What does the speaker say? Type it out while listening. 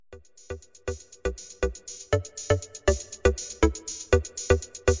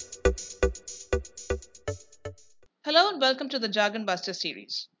welcome to the Jargon Buster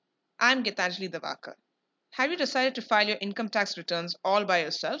series. I'm Gitanjali Devakar. Have you decided to file your income tax returns all by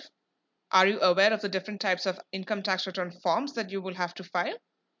yourself? Are you aware of the different types of income tax return forms that you will have to file?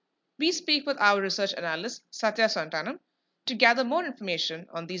 We speak with our research analyst, Satya Santanam, to gather more information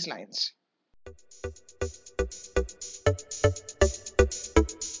on these lines.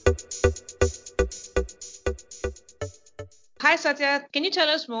 Hi, Satya. Can you tell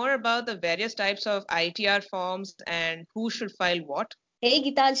us more about the various types of ITR forms and who should file what? Hey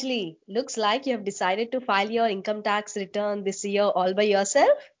Gitanjali, looks like you have decided to file your income tax return this year all by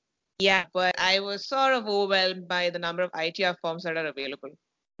yourself. Yeah, but I was sort of overwhelmed by the number of ITR forms that are available.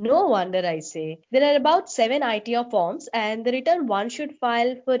 No wonder I say. There are about 7 ITR forms, and the return one should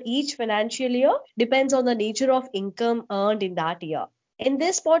file for each financial year depends on the nature of income earned in that year. In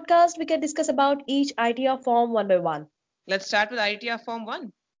this podcast, we can discuss about each ITR form one by one. Let's start with ITR Form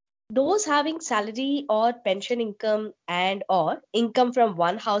 1. Those having salary or pension income and or income from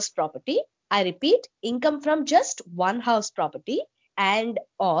one house property, I repeat, income from just one house property and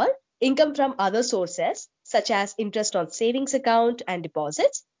or income from other sources such as interest on savings account and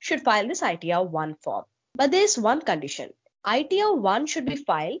deposits should file this ITR 1 form. But there is one condition. ITR 1 should be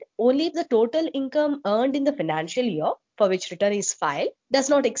filed only if the total income earned in the financial year for which return is filed does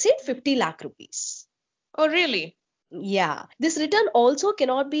not exceed 50 lakh rupees. Oh, really? Yeah, this return also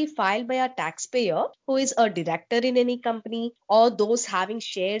cannot be filed by a taxpayer who is a director in any company, or those having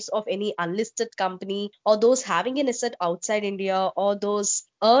shares of any unlisted company, or those having an asset outside India, or those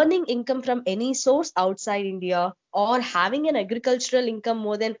earning income from any source outside India, or having an agricultural income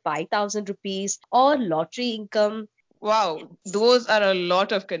more than 5,000 rupees, or lottery income. Wow, those are a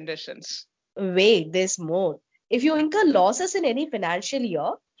lot of conditions. Wait, there's more. If you incur losses in any financial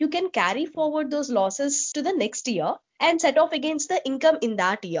year, you can carry forward those losses to the next year and set off against the income in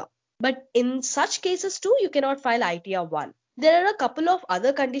that year. But in such cases too, you cannot file ITR 1. There are a couple of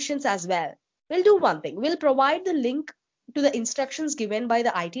other conditions as well. We'll do one thing. We'll provide the link to the instructions given by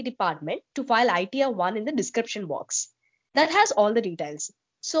the IT department to file ITR 1 in the description box. That has all the details.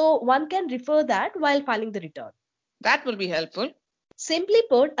 So one can refer that while filing the return. That will be helpful. Simply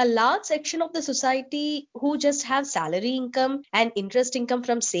put, a large section of the society who just have salary income and interest income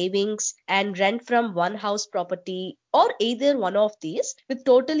from savings and rent from one house property or either one of these with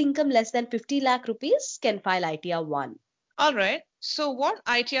total income less than 50 lakh rupees can file ITR 1. All right. So, what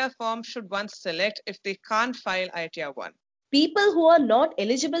ITR form should one select if they can't file ITR 1? People who are not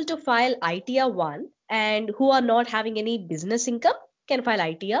eligible to file ITR 1 and who are not having any business income can file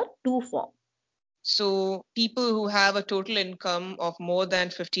ITR 2 form. So, people who have a total income of more than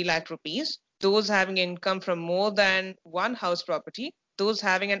 50 lakh rupees, those having income from more than one house property, those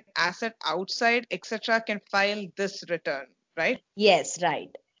having an asset outside, etc., can file this return, right? Yes, right.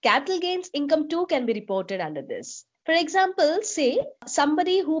 Capital gains income too can be reported under this. For example, say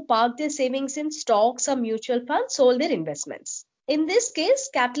somebody who parked their savings in stocks or mutual funds sold their investments. In this case,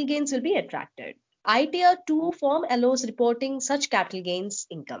 capital gains will be attracted. ITR 2 form allows reporting such capital gains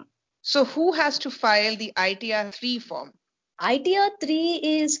income. So, who has to file the ITR 3 form? ITR 3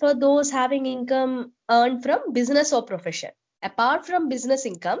 is for those having income earned from business or profession. Apart from business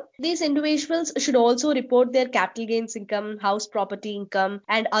income, these individuals should also report their capital gains income, house property income,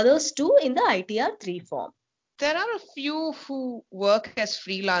 and others too in the ITR 3 form. There are a few who work as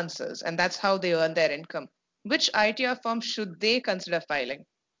freelancers, and that's how they earn their income. Which ITR firm should they consider filing?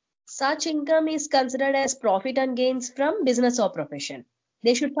 Such income is considered as profit and gains from business or profession.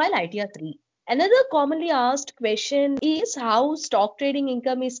 They should file ITR 3. Another commonly asked question is how stock trading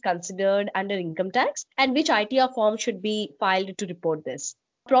income is considered under income tax and which ITR form should be filed to report this.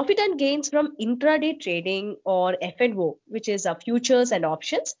 Profit and gains from intraday trading or F&O, which is futures and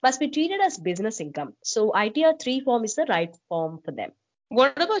options, must be treated as business income. So ITR 3 form is the right form for them.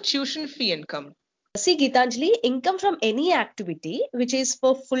 What about tuition fee income? See, Gitanjali, income from any activity which is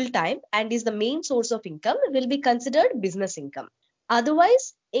for full time and is the main source of income will be considered business income.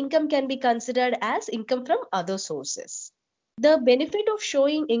 Otherwise, income can be considered as income from other sources. The benefit of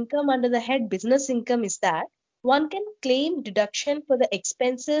showing income under the head business income is that one can claim deduction for the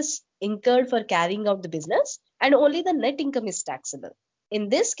expenses incurred for carrying out the business and only the net income is taxable. In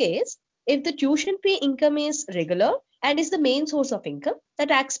this case, if the tuition fee income is regular and is the main source of income, the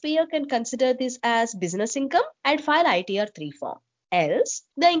taxpayer can consider this as business income and file ITR 3 form. Else,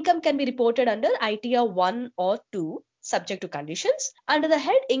 the income can be reported under ITR 1 or 2, subject to conditions, under the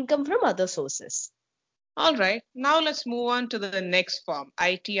head income from other sources. All right, now let's move on to the next form,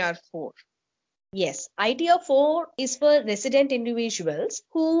 ITR 4. Yes, ITR 4 is for resident individuals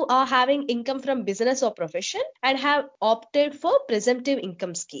who are having income from business or profession and have opted for presumptive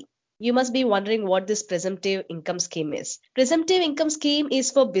income scheme. You must be wondering what this presumptive income scheme is. Presumptive income scheme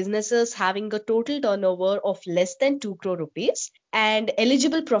is for businesses having a total turnover of less than 2 crore rupees and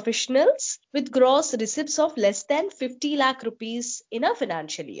eligible professionals with gross receipts of less than 50 lakh rupees in a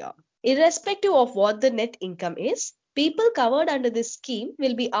financial year. Irrespective of what the net income is, people covered under this scheme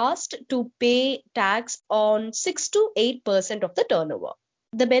will be asked to pay tax on 6 to 8% of the turnover.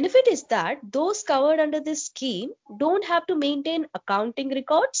 The benefit is that those covered under this scheme don't have to maintain accounting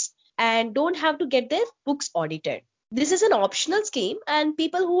records and don't have to get their books audited. This is an optional scheme, and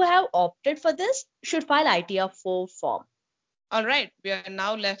people who have opted for this should file ITR 4 form. All right, we are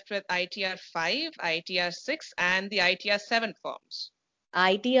now left with ITR 5, ITR 6, and the ITR 7 forms.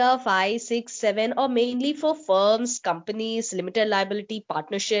 ITR 5, 6, 7 are mainly for firms, companies, limited liability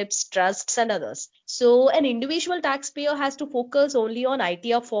partnerships, trusts, and others. So, an individual taxpayer has to focus only on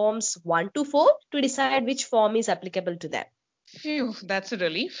ITR forms 1 to 4 to decide which form is applicable to them. Phew, that's a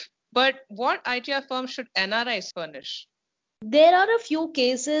relief. But what ITR forms should NRIs furnish? There are a few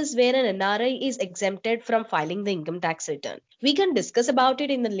cases where an NRI is exempted from filing the income tax return. We can discuss about it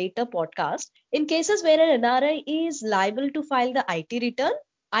in the later podcast. In cases where an NRI is liable to file the IT return,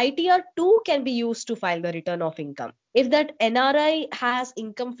 ITR 2 can be used to file the return of income. If that NRI has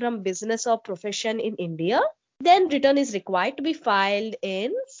income from business or profession in India, then return is required to be filed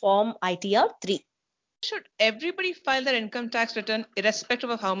in Form ITR 3. Should everybody file their income tax return irrespective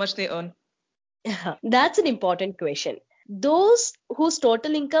of how much they earn? That's an important question. Those whose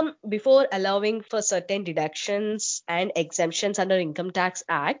total income before allowing for certain deductions and exemptions under Income Tax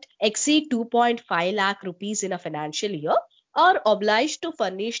Act exceed 2.5 lakh rupees in a financial year are obliged to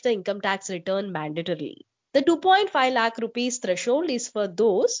furnish the income tax return mandatorily. The 2.5 lakh rupees threshold is for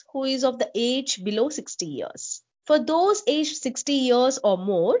those who is of the age below 60 years. For those aged 60 years or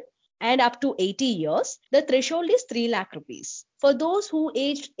more, and up to 80 years, the threshold is 3 lakh rupees. For those who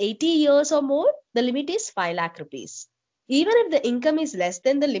aged 80 years or more, the limit is 5 lakh rupees. Even if the income is less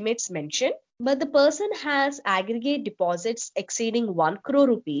than the limits mentioned, but the person has aggregate deposits exceeding 1 crore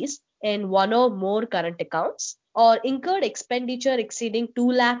rupees in one or more current accounts, or incurred expenditure exceeding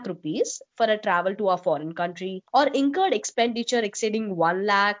 2 lakh rupees for a travel to a foreign country, or incurred expenditure exceeding 1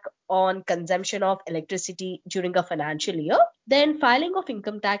 lakh on consumption of electricity during a financial year, then filing of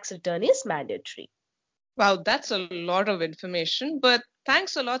income tax return is mandatory. Wow, that's a lot of information. But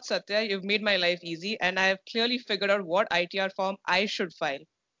thanks a lot, Satya. You've made my life easy, and I have clearly figured out what ITR form I should file.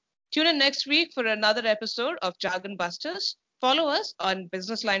 Tune in next week for another episode of Jargon Busters. Follow us on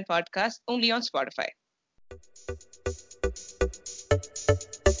Business Line Podcast only on Spotify.